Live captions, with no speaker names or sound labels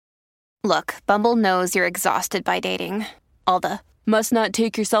Look, Bumble knows you're exhausted by dating. All the, must not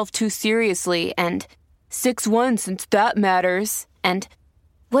take yourself too seriously, and 6'1" since that matters. And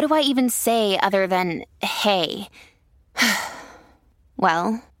what do I even say other than, hey?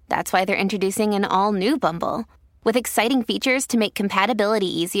 Well, that's why they're introducing an all-new Bumble, with exciting features to make compatibility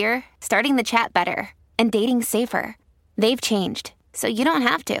easier, starting the chat better, and dating safer. They've changed, so you don't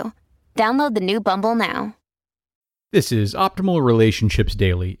have to. Download the new Bumble now. This is Optimal Relationships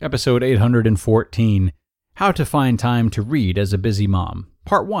Daily, episode 814, How to Find Time to Read as a Busy Mom,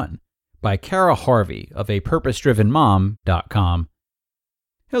 Part 1, by Cara Harvey of apurposedrivenmom.com.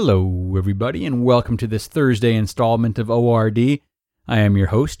 Hello, everybody, and welcome to this Thursday installment of ORD. I am your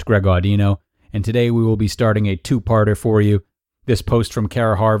host, Greg Audino, and today we will be starting a two-parter for you. This post from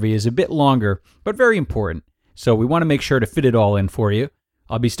Cara Harvey is a bit longer, but very important, so we want to make sure to fit it all in for you.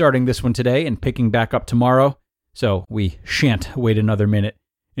 I'll be starting this one today and picking back up tomorrow, so we shan't wait another minute.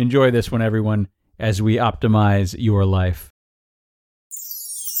 Enjoy this one, everyone, as we optimize your life.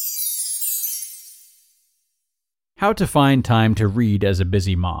 How to Find Time to Read as a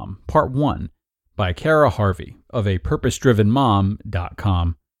Busy Mom, Part 1, by Cara Harvey of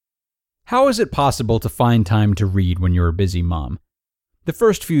apurposedrivenmom.com. How is it possible to find time to read when you're a busy mom? The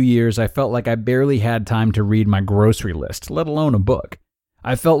first few years, I felt like I barely had time to read my grocery list, let alone a book.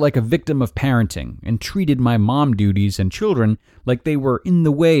 I felt like a victim of parenting and treated my mom duties and children like they were in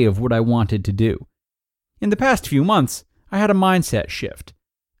the way of what I wanted to do. In the past few months, I had a mindset shift.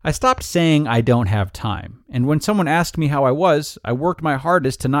 I stopped saying I don't have time, and when someone asked me how I was, I worked my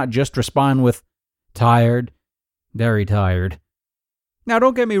hardest to not just respond with, tired, very tired. Now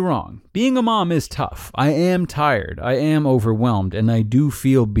don't get me wrong, being a mom is tough. I am tired, I am overwhelmed, and I do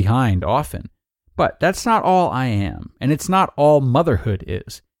feel behind often. But that's not all I am, and it's not all motherhood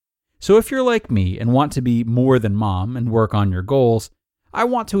is. So if you're like me and want to be more than mom and work on your goals, I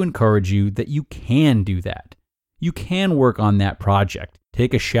want to encourage you that you can do that. You can work on that project,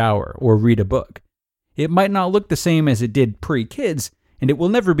 take a shower, or read a book. It might not look the same as it did pre-kids, and it will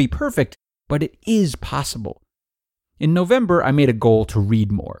never be perfect, but it is possible. In November, I made a goal to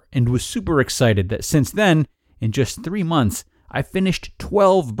read more, and was super excited that since then, in just 3 months, I finished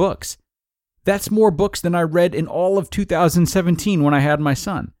 12 books. That's more books than I read in all of 2017 when I had my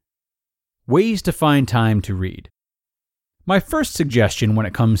son. Ways to find time to read. My first suggestion when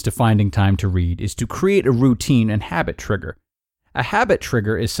it comes to finding time to read is to create a routine and habit trigger. A habit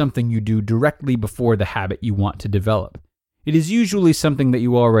trigger is something you do directly before the habit you want to develop. It is usually something that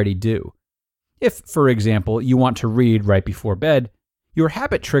you already do. If, for example, you want to read right before bed, your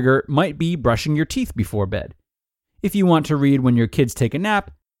habit trigger might be brushing your teeth before bed. If you want to read when your kids take a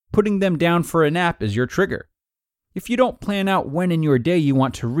nap, putting them down for a nap is your trigger. If you don't plan out when in your day you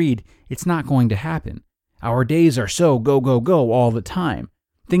want to read, it's not going to happen. Our days are so go, go, go all the time.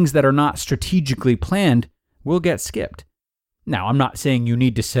 Things that are not strategically planned will get skipped. Now, I'm not saying you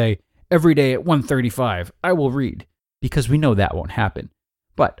need to say, every day at 1:35, I will read, because we know that won't happen.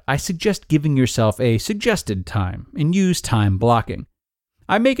 But I suggest giving yourself a suggested time and use time blocking.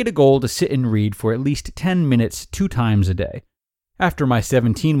 I make it a goal to sit and read for at least 10 minutes 2 times a day. After my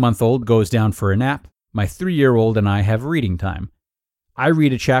 17-month-old goes down for a nap, my 3-year-old and I have reading time. I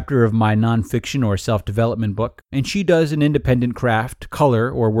read a chapter of my nonfiction or self-development book, and she does an independent craft,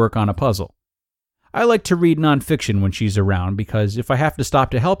 color, or work on a puzzle. I like to read nonfiction when she's around because if I have to stop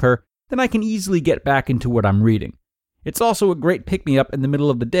to help her, then I can easily get back into what I'm reading. It's also a great pick-me-up in the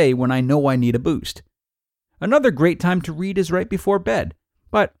middle of the day when I know I need a boost. Another great time to read is right before bed,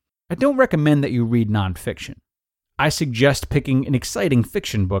 but I don't recommend that you read nonfiction. I suggest picking an exciting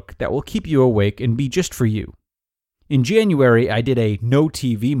fiction book that will keep you awake and be just for you. In January, I did a no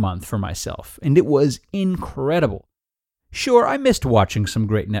TV month for myself, and it was incredible. Sure, I missed watching some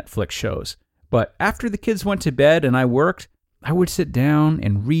great Netflix shows, but after the kids went to bed and I worked, I would sit down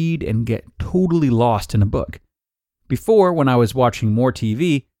and read and get totally lost in a book. Before, when I was watching more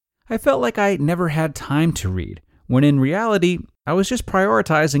TV, I felt like I never had time to read, when in reality, I was just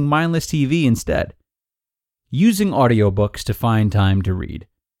prioritizing mindless TV instead. Using audiobooks to find time to read.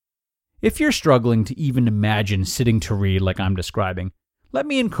 If you're struggling to even imagine sitting to read like I'm describing, let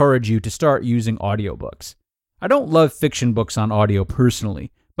me encourage you to start using audiobooks. I don't love fiction books on audio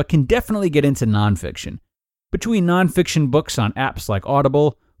personally, but can definitely get into nonfiction. Between nonfiction books on apps like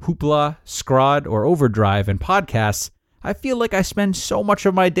Audible, Hoopla, Scrod, or Overdrive, and podcasts, I feel like I spend so much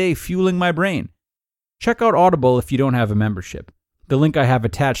of my day fueling my brain. Check out Audible if you don't have a membership. The link I have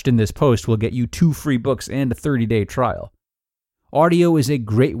attached in this post will get you 2 free books and a 30-day trial. Audio is a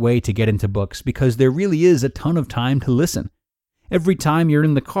great way to get into books because there really is a ton of time to listen. Every time you're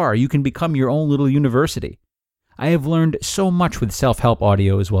in the car, you can become your own little university. I have learned so much with self-help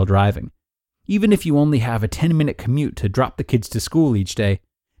audios while driving. Even if you only have a 10-minute commute to drop the kids to school each day,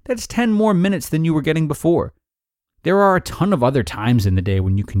 that's 10 more minutes than you were getting before. There are a ton of other times in the day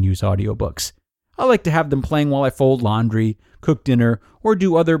when you can use audiobooks. I like to have them playing while I fold laundry, cook dinner, or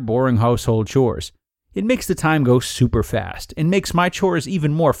do other boring household chores. It makes the time go super fast and makes my chores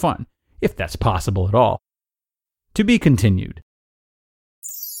even more fun, if that's possible at all. To be continued.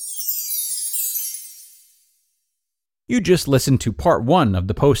 You just listened to part 1 of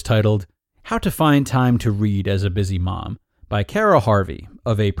the post titled, How to Find Time to Read as a Busy Mom by Cara Harvey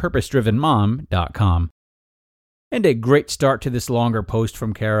of apurposedrivenmom.com. And a great start to this longer post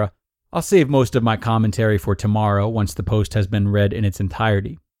from Cara. I'll save most of my commentary for tomorrow once the post has been read in its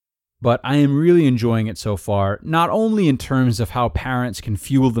entirety. But I am really enjoying it so far, not only in terms of how parents can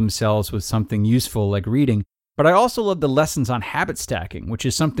fuel themselves with something useful like reading, but I also love the lessons on habit stacking, which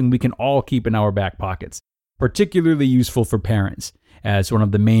is something we can all keep in our back pockets. Particularly useful for parents, as one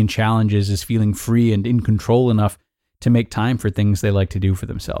of the main challenges is feeling free and in control enough to make time for things they like to do for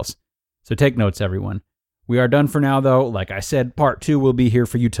themselves. So take notes, everyone. We are done for now, though. Like I said, part 2 will be here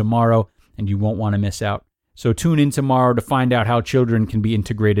for you tomorrow, and you won't want to miss out. So tune in tomorrow to find out how children can be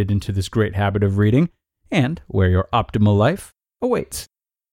integrated into this great habit of reading, and where your optimal life awaits.